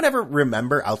 Does anyone ever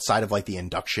remember outside of like the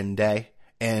induction day?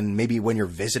 And maybe when you're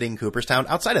visiting Cooperstown,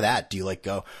 outside of that, do you like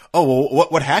go, oh, well,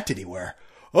 what hat did he wear?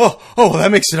 Oh, well,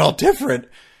 that makes it all different.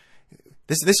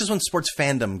 This is when sports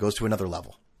fandom goes to another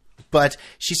level. But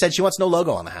she said she wants no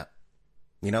logo on the hat.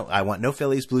 I want no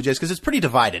Phillies, Blue Jays, because it's pretty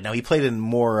divided. Now, he played in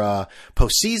more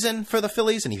postseason for the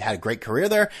Phillies, and he had a great career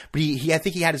there. But I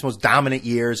think he had his most dominant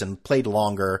years and played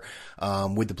longer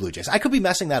with the Blue Jays. I could be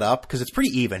messing that up because it's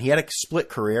pretty even. He had a split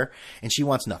career, and she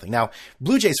wants nothing. Now,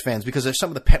 Blue Jays fans, because they're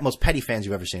some of the most petty fans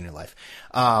you've ever seen in your life,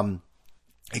 a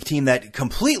team that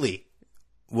completely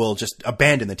will just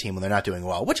abandon the team when they're not doing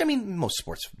well, which, I mean, most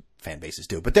sports fan bases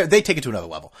do, but they take it to another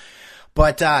level.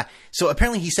 But, so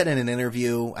apparently he said in an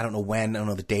interview, I don't know when, I don't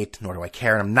know the date, nor do I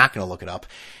care, and I'm not going to look it up,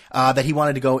 that he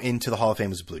wanted to go into the Hall of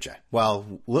Fame as a Blue Jay.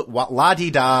 Well,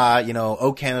 la-dee-da,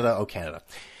 oh Canada, oh Canada.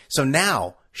 So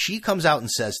now she comes out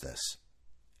and says this,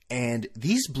 and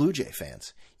these Blue Jay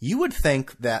fans, you would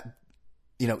think that,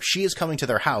 she is coming to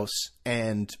their house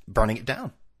and burning it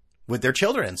down with their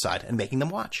children inside and making them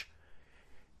watch.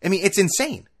 I mean, it's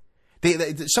insane.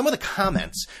 Some of the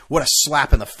comments, what a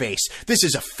slap in the face. This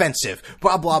is offensive,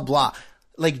 blah, blah, blah.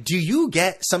 Like, do you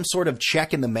get some sort of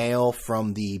check in the mail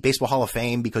from the Baseball Hall of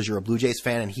Fame because you're a Blue Jays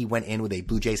fan and he went in with a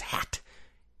Blue Jays hat?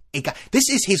 This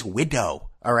is his widow,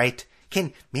 all right?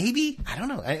 can maybe, I don't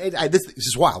know. This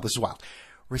is wild. This is wild.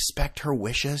 Respect her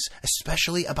wishes,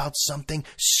 especially about something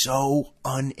so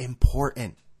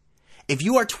unimportant. If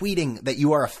you are tweeting that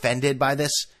you are offended by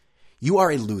this, you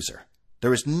are a loser.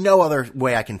 There is no other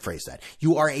way I can phrase that.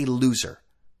 You are a loser.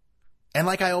 And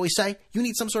like I always say, you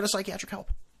need some sort of psychiatric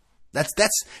help.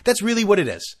 That's really what it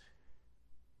is.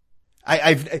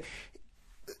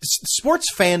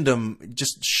 Sports fandom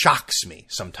just shocks me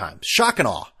sometimes. Shock and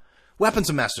awe. Weapons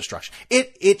of mass destruction.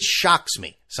 It shocks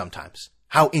me sometimes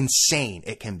how insane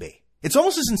it can be. It's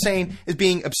almost as insane as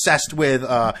being obsessed with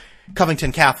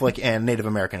Covington Catholic and Native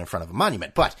American in front of a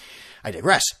monument. But I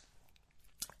digress.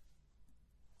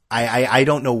 I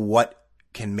don't know what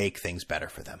can make things better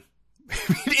for them.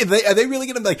 Are they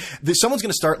really going to someone's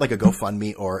going to start like a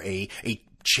GoFundMe or a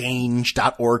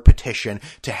change.org petition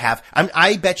to have,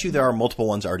 I bet you there are multiple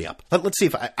ones already up. Let's see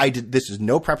if I did, this is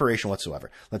no preparation whatsoever.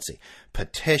 Let's see.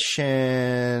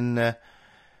 Petition,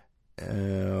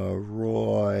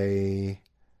 Roy,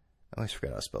 I always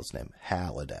forget how to spell his name.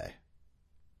 Halladay,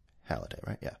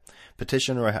 right? Yeah.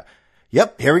 Petition Roy.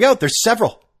 Yep. Here we go. There's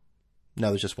several. No,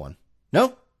 there's just one.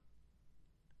 No.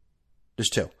 There's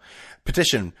two.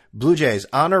 Petition Blue Jays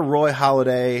honor Roy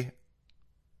Halladay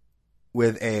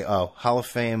with a Hall of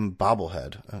Fame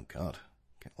bobblehead. Oh God,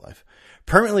 get life.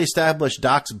 Permanently established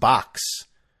Doc's box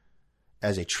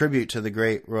as a tribute to the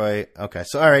great Roy. Okay,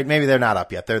 so all right, maybe they're not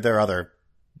up yet. There are other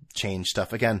change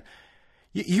stuff. Again,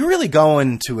 you're really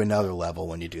going to another level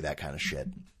when you do that kind of shit.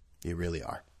 You really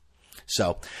are.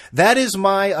 So that is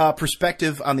my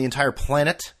perspective on the entire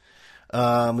planet.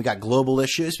 We got global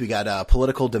issues. We got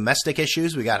political domestic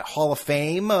issues. We got Hall of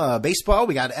Fame baseball.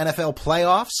 We got NFL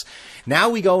playoffs. Now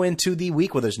we go into the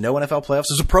week where there's no NFL playoffs.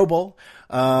 There's a Pro Bowl.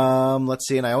 Let's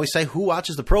see. And I always say, who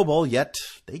watches the Pro Bowl? Yet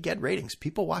they get ratings.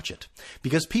 People watch it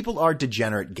because people are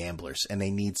degenerate gamblers and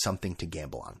they need something to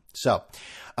gamble on. So,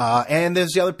 and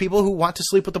there's the other people who want to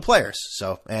sleep with the players.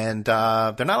 So, and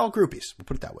they're not all groupies. We'll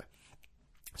put it that way.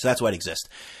 So that's why it exists.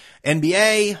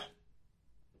 NBA.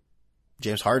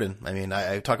 James Harden. I mean,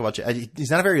 I talk about, he's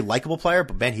not a very likable player,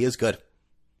 but man, he is good.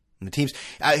 And the teams,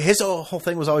 his whole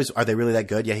thing was always, are they really that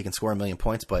good? Yeah, he can score 1 million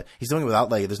points, but he's doing it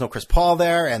without, there's no Chris Paul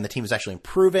there, and the team is actually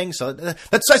improving. So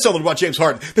that says something about James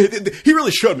Harden. He really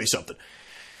showed me something.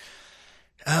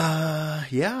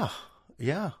 Yeah.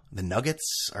 The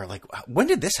Nuggets are when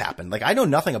did this happen? I know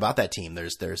nothing about that team.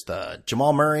 There's the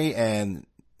Jamal Murray and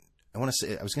I was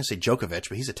going to say Djokovic,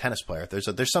 but he's a tennis player.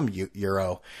 There's some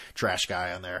Euro trash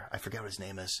guy on there. I forget what his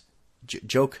name is.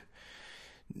 Nokia,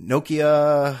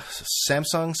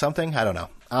 Samsung, something. I don't know.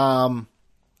 Nokia,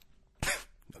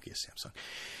 Samsung.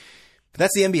 But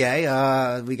that's the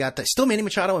NBA. We got still Manny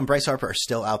Machado and Bryce Harper are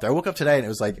still out there. I woke up today and it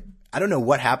was I don't know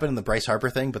what happened in the Bryce Harper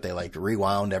thing, but they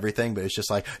rewound everything. But it's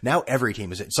just now every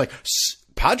team is, it's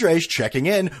Padres checking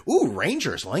in. Ooh,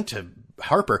 Rangers linked to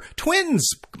Harper. Twins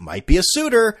might be a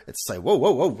suitor. It's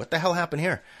whoa, what the hell happened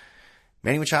here?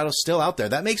 Manny Machado's still out there.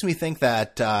 That makes me think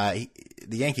that the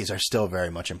Yankees are still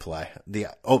very much in play.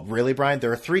 Oh, really, Brian?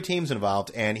 There are 3 teams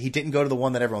involved, and he didn't go to the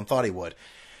one that everyone thought he would.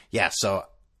 Yeah, so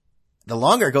the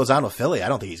longer it goes on with Philly, I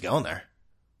don't think he's going there.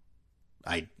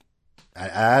 I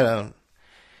don't.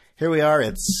 Here we are.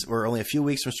 We're only a few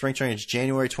weeks from spring training. It's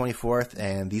January 24th,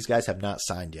 and these guys have not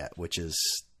signed yet, which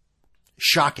is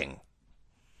shocking.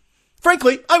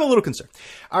 Frankly, I'm a little concerned.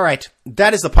 All right,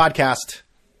 that is the podcast.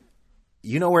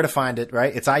 You know where to find it,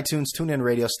 right? It's iTunes, TuneIn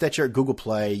Radio, Stitcher, Google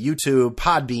Play, YouTube,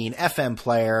 Podbean, FM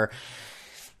Player,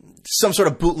 some sort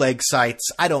of bootleg sites.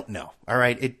 I don't know. All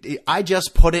right, I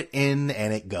just put it in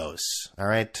and it goes. All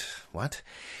right, what?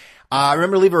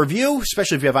 Remember to leave a review,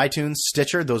 especially if you have iTunes,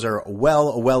 Stitcher. Those are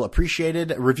well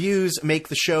appreciated. Reviews make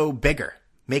the show bigger,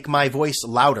 make my voice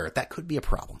louder. That could be a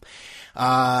problem.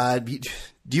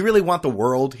 Do you really want the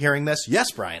world hearing this?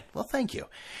 Yes, Brian. Well, thank you.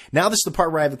 Now this is the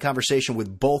part where I have a conversation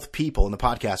with both people in the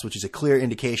podcast, which is a clear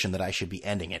indication that I should be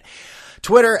ending it.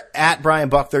 Twitter,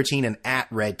 @BrianBuck13 and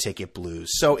 @RedTicketBlues.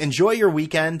 So enjoy your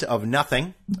weekend of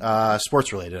nothing,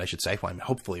 sports related, I should say. Well,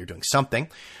 hopefully you're doing something.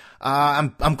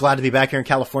 I'm glad to be back here in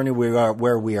California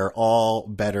where we are all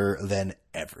better than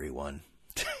everyone.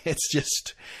 It's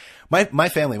just, my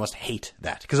family must hate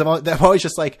that because I'm always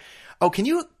just oh, can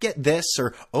you get this?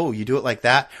 Or, oh, you do it like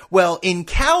that? Well, in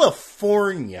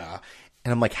California,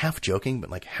 and I'm half joking,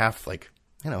 but half I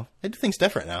do things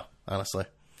different now, honestly.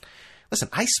 Listen,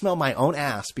 I smell my own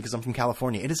ass because I'm from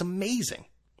California. It is amazing.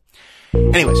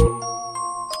 Anyways,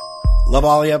 love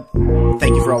all of you.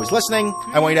 Thank you for always listening.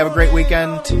 I want you to have a great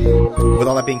weekend. With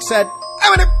all that being said,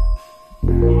 I'm in it.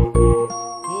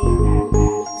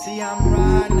 See, I'm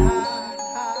riding high.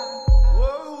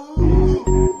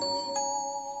 Whoa.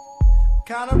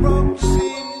 Kind of broke the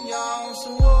scene, y'all.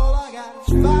 Player,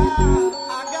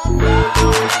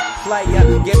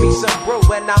 give me some brew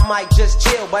and I might just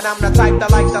chill. But I'm the type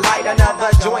that like to light another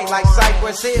joint like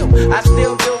Cypress Hill. I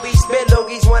still do be spit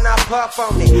loogies when I puff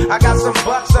on it. I got some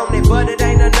bucks on it, but it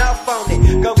ain't enough on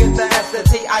it. Go get the S, the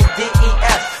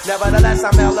T-I-D-E-S. Nevertheless,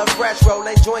 I'm hella fresh,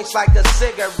 rolling joints like a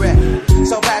cigarette.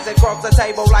 So pass it across the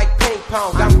table like ping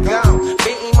pong. I'm gone,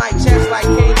 beating my chest like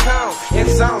King Kong.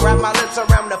 It's on, wrap my lips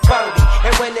around the 40.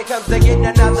 And when it comes to getting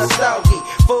another stogie,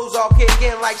 fools all kick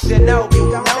in like Shinobi.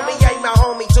 Homie ain't my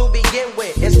homie to begin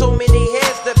with. It's too many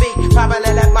hands to be.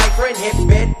 Probably let my friend hit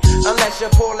bit. Unless you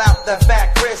pull out the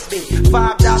fat crispy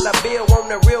 $5 bill on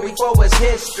the real before it's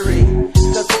history.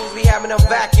 Cause fools be having them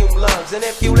vacuum lungs. And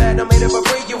if you let them hit it for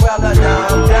free, you hella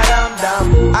dumb,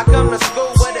 dumb. I come to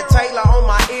school with a Taylor on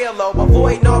my earlobe,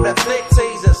 avoiding all the thick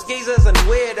teasers, skeezers, and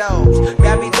weirdos.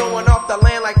 Got me throwing off the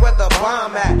land like where the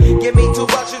bomb at. Give me $2,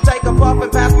 you take a puff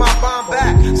and pass my bomb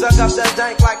back. Suck up the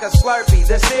dank like a Slurpee.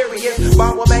 The serious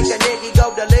bomb will make a nigga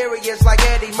go delirious like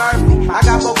Eddie Murphy. I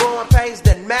got more growing pains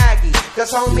than Maggie,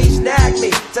 cause homies snagged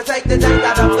me to take the dank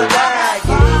out of the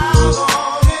baggie.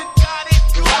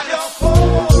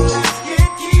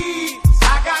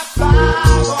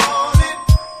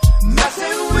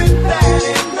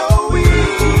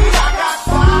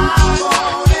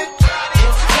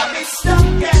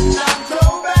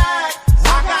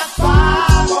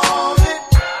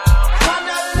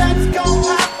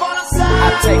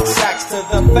 Take sacks to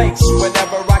the face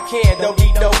whenever I can. Don't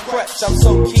need no crutch, I'm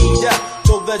so keyed up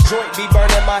till the joint be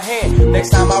burning my hand. Next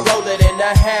time I roll it in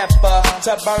a hamper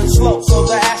to burn slow, so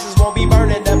the ashes won't be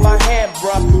burning in my hand,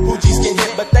 bruh. Hoogies get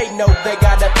hit, but they know they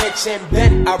got a pitch and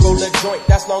bent. I roll a joint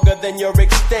that's longer than your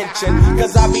extension,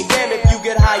 cause I'll be damned if you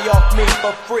get high off me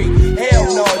for free. Hell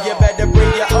no, you better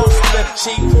bring your own slip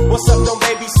cheap. What's up, don't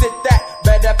babysit that?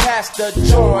 Better pass the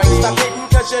joint. Stop hitting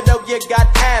cause you know you got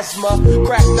asthma.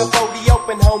 Crack the 40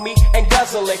 open, homie, and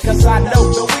guzzle it, cause I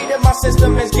know the weed in my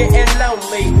system is getting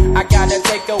lonely. I gotta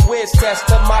take a whiz test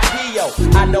to my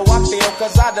P.O. I know I feel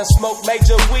cause I done smoked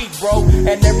major weed, bro.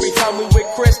 And every time we with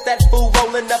Chris, that fool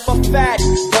rolling up a fatty.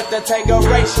 But the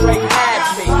Tangeray straight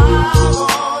had me.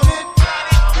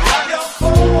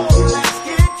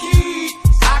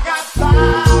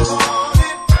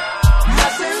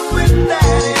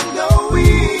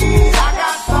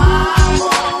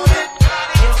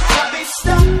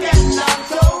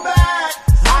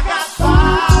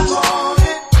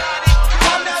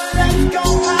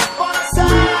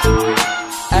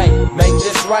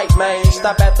 Right, man,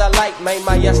 stop at the light, man.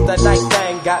 My yesterday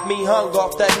thing got me hung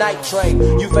off the night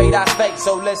train. You fade, I fake,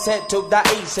 so let's head to the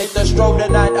east. Hit the stroll to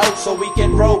 9-0 so we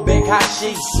can roll big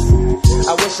hashish.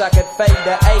 I wish I could fade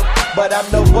the 8, but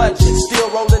I'm no budget. Still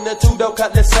rolling the 2 though,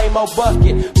 cut the same old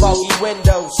bucket. Foggy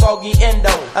windows, soggy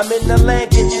endo. I'm in the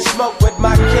land getting smoke with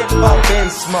my kinfolk. Been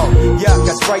smoke, yuck,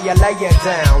 I spray you, lay it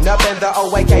down. Up in the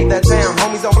OAK, the town.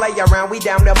 Homies don't play around, we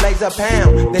down to blaze a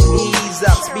pound. Then ease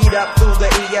up, speed up through the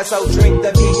ESO, drink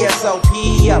the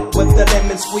VSOP up with the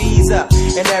lemon squeeze up.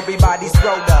 And everybody's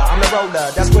roller, I'm the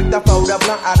roller that's quick to fold a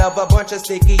blunt out of a bunch of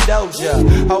sticky doja.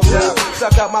 Hold up,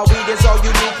 suck up my weed, is all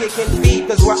you do, kicking feet.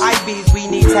 Cause we're IBs, we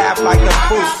need tap like a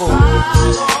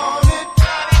foo-foo.